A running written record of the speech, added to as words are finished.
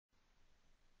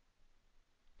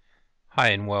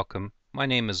Hi and welcome. My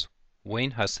name is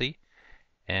Wayne Hussey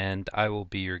and I will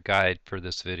be your guide for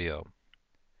this video.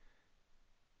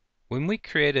 When we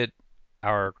created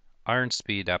our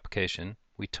IronSpeed application,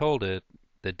 we told it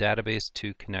the database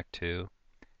to connect to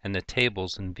and the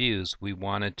tables and views we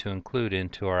wanted to include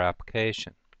into our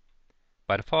application.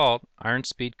 By default,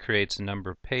 IronSpeed creates a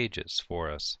number of pages for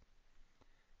us.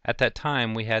 At that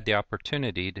time, we had the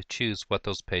opportunity to choose what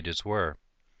those pages were.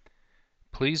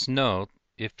 Please note,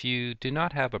 if you do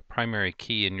not have a primary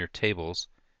key in your tables,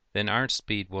 then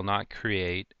IronSpeed will not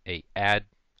create an add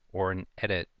or an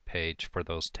edit page for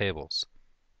those tables.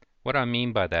 What I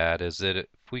mean by that is that if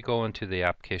we go into the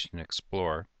Application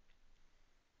Explorer,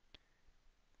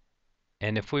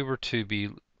 and if we were to be,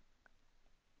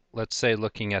 let's say,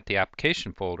 looking at the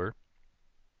application folder,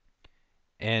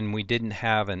 and we didn't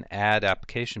have an add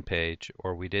application page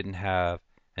or we didn't have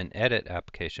an edit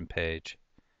application page,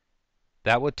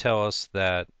 that would tell us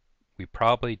that we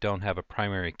probably don't have a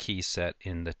primary key set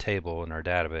in the table in our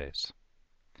database.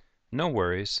 No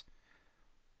worries.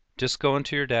 Just go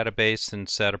into your database and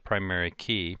set a primary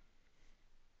key.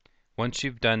 Once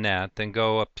you've done that, then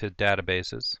go up to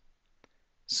Databases,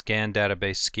 Scan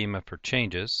Database Schema for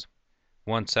Changes.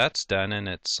 Once that's done and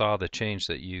it saw the change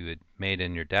that you had made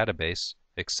in your database,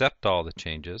 accept all the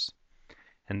changes,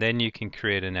 and then you can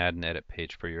create an add and edit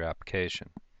page for your application.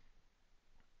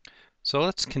 So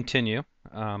let's continue.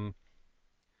 We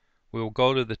will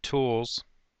go to the Tools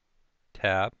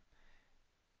tab,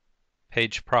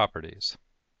 Page Properties.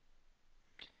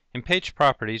 In Page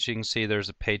Properties, you can see there's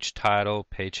a page title,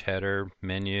 page header,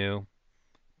 menu,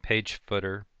 page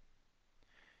footer,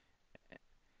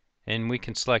 and we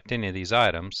can select any of these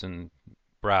items and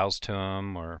browse to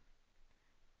them or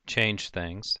change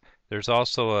things. There's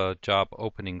also a Job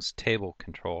Openings table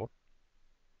control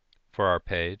for our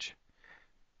page.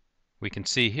 We can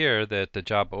see here that the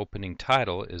job opening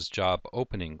title is Job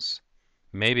Openings.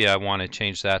 Maybe I want to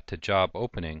change that to Job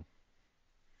Opening.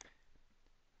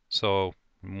 So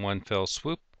in one fell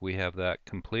swoop we have that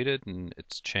completed and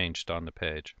it's changed on the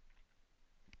page.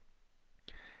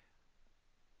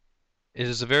 It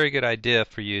is a very good idea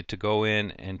for you to go in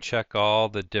and check all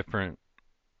the different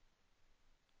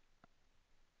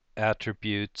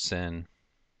attributes and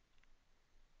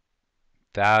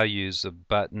values of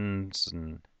buttons,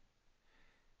 and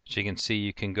as you can see,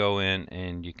 you can go in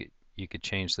and you could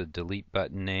change the delete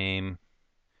button name,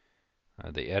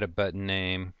 the edit button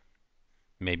name.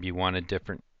 Maybe you want a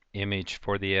different image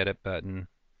for the edit button.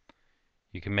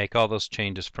 You can make all those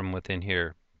changes from within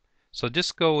here. So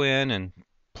just go in and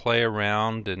play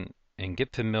around and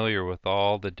get familiar with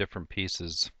all the different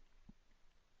pieces.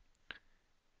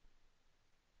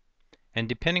 And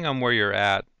depending on where you're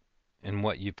at and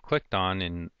what you've clicked on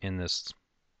in this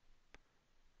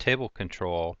table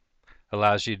control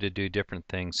allows you to do different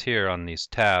things here on these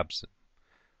tabs,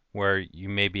 where you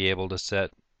may be able to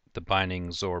set the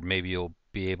bindings, or maybe you'll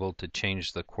be able to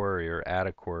change the query or add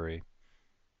a query,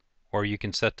 or you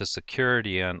can set the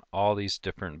security on all these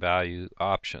different value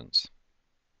options.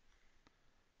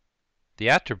 The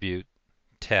Attribute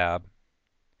tab,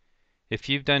 if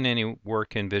you've done any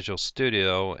work in Visual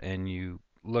Studio and you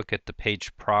look at the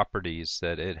page properties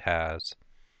that it has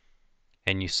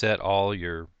and you set all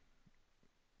your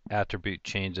attribute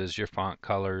changes, your font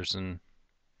colors and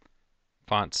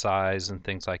font size and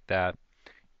things like that,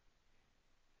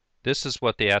 this is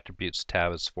what the Attributes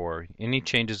tab is for. Any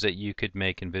changes that you could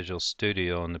make in Visual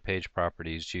Studio in the page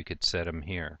properties, you could set them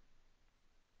here.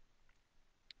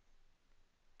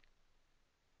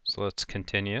 So let's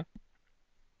continue.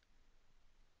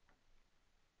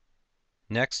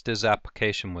 Next is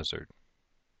Application Wizard.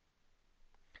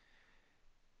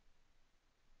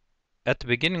 At the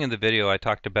beginning of the video I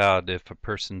talked about if a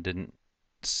person didn't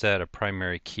set a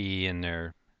primary key in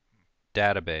their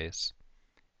database.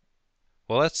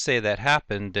 Well, let's say that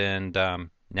happened and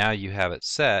now you have it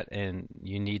set and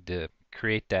you need to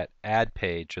create that add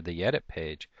page or the edit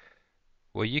page.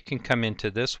 Well, you can come into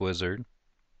this wizard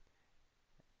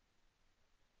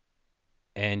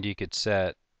and you could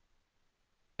set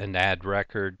an add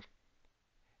record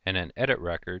and an edit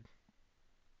record.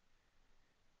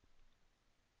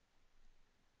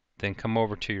 Then come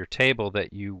over to your table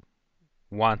that you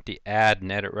want the add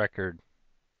and edit record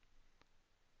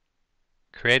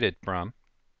created from,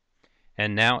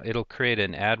 and now it'll create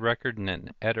an add record and an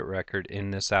edit record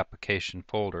in this application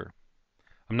folder.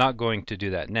 I'm not going to do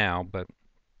that now, but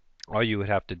all you would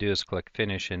have to do is click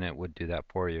Finish and it would do that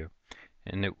for you,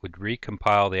 and it would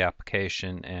recompile the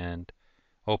application and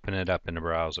open it up in a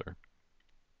browser.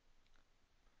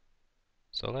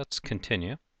 So let's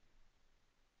continue.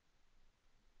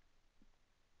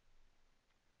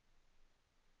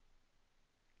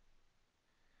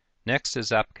 Next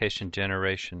is application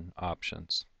generation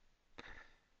options.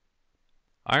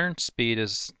 Iron Speed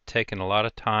has taken a lot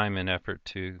of time and effort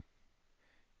to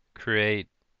create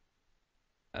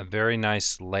a very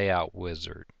nice layout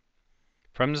wizard.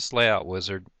 From this layout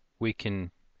wizard, we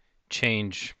can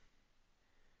change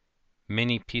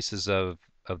many pieces of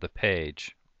the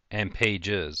page and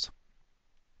pages.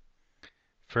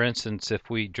 For instance, if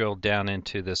we drill down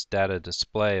into this data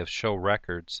display of show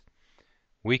records,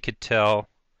 we could tell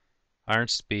Iron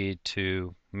Speed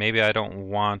to maybe I don't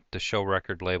want the show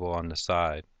record label on the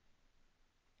side.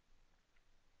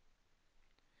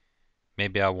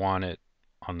 Maybe I want it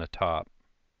on the top.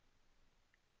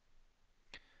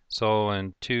 So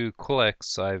in 2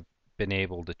 clicks, I've been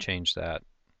able to change that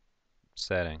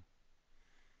setting.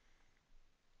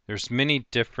 There's many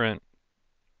different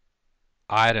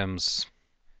items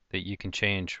that you can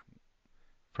change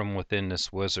from within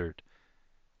this wizard.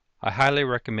 I highly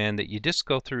recommend that you just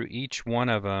go through each one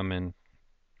of them and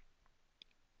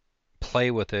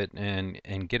play with it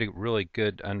and get a really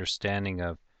good understanding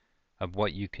of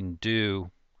what you can do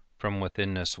from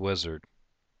within this wizard.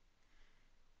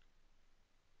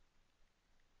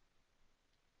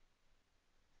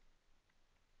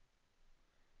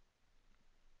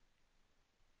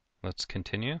 Let's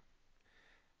continue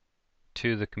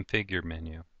to the configure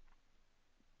menu.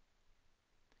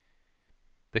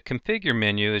 The configure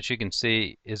menu, as you can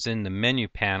see, is in the menu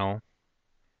panel,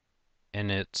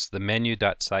 and it's the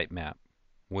menu.sitemap,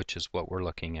 which is what we're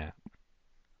looking at.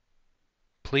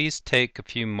 Please take a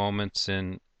few moments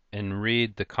and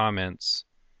read the comments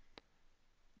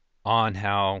on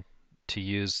how to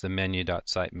use the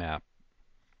menu.sitemap.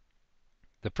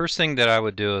 The first thing that I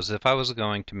would do is if I was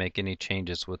going to make any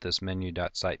changes with this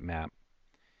menu.sitemap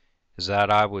is that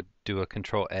I would do a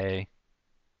Control A,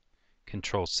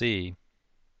 Control C,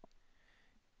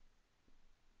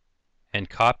 and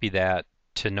copy that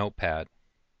to Notepad,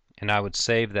 and I would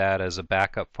save that as a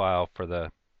backup file for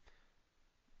the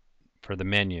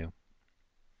menu.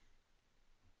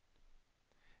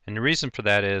 And the reason for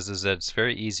that is that it's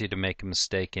very easy to make a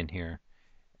mistake in here,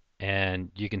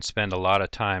 and you can spend a lot of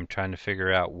time trying to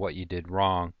figure out what you did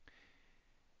wrong.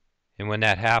 And when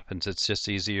that happens, it's just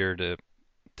easier to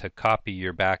copy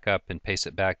your backup and paste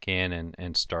it back in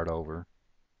and start over.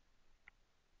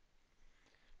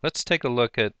 Let's take a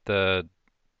look at the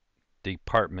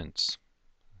departments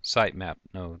sitemap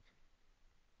node.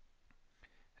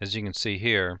 As you can see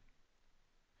here,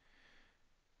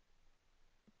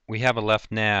 we have a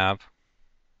left nav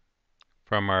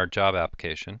from our job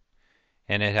application,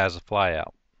 and it has a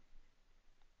flyout.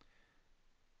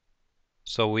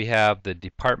 So we have the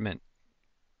department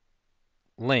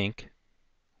link,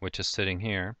 which is sitting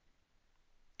here,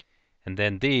 and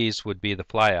then these would be the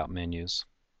flyout menus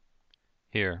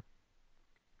here.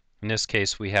 In this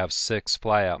case, we have 6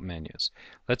 flyout menus.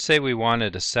 Let's say we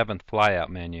wanted a 7th flyout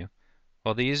menu.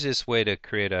 Well, the easiest way to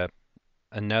create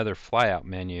another flyout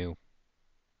menu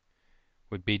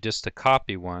would be just to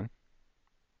copy one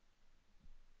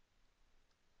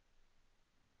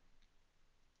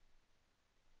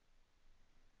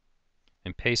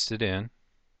and paste it in.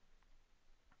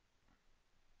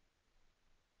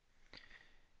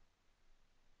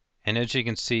 And as you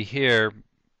can see here,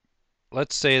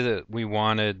 let's say that we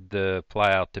wanted the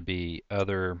flyout to be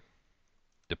other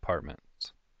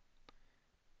departments.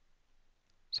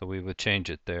 So we would change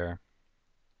it there.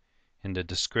 In the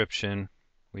description,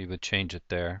 we would change it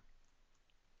there.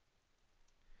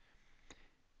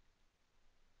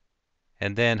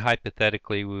 And then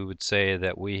hypothetically, we would say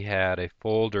that we had a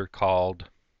folder called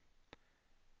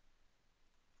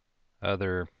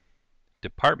other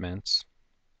departments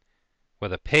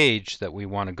with a page that we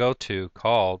want to go to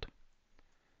called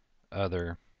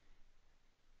other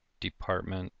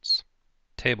departments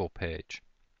table page.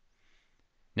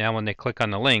 Now when they click on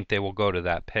the link, they will go to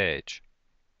that page.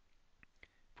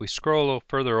 If we scroll a little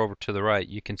further over to the right,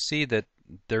 you can see that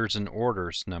there's an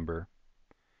orders number.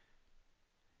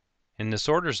 In this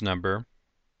orders number,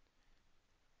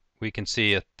 we can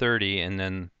see a 30 and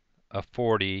then a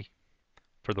 40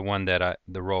 for the one that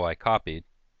the row I copied,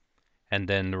 and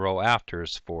then the row after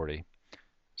is 40.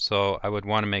 So I would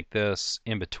want to make this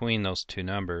in between those two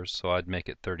numbers, so I'd make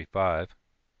it 35.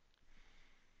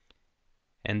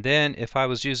 And then if I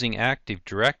was using Active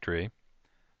Directory,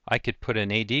 I could put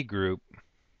an AD group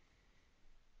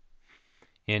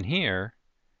in here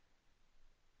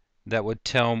that would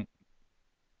tell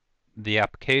the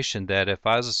application that if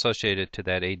I was associated to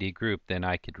that AD group, then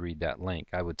I could read that link.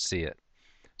 I would see it.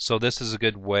 So this is a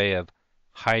good way of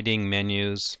hiding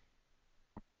menus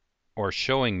or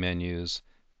showing menus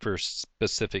for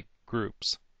specific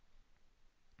groups.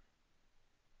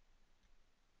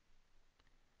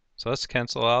 So let's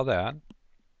cancel all that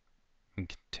and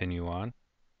continue on.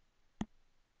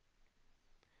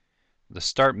 The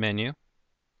Start menu.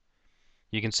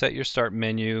 You can set your Start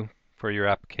menu for your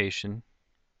application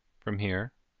from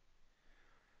here.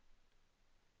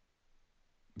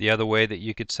 The other way that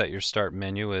you could set your Start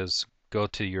menu is go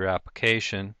to your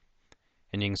application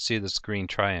and you can see this green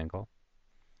triangle.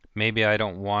 Maybe I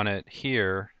don't want it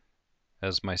here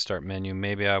as my Start menu.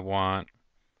 Maybe I want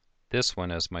this one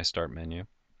as my Start menu.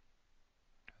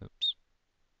 Oops.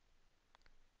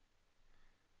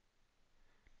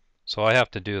 So all I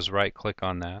have to do is right click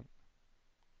on that,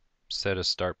 set a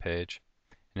start page,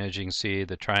 and as you can see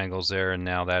the triangle's there, and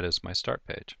now that is my start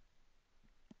page.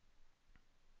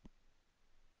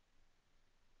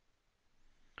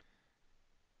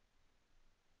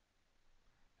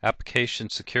 Application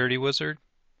Security Wizard.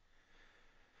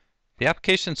 The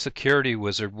Application Security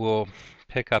Wizard will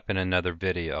pick up in another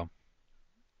video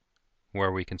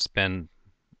where we can spend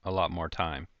a lot more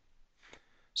time.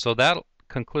 So that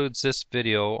concludes this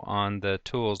video on the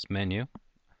Tools menu.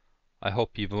 I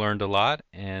hope you've learned a lot,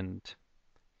 and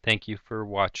thank you for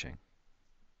watching.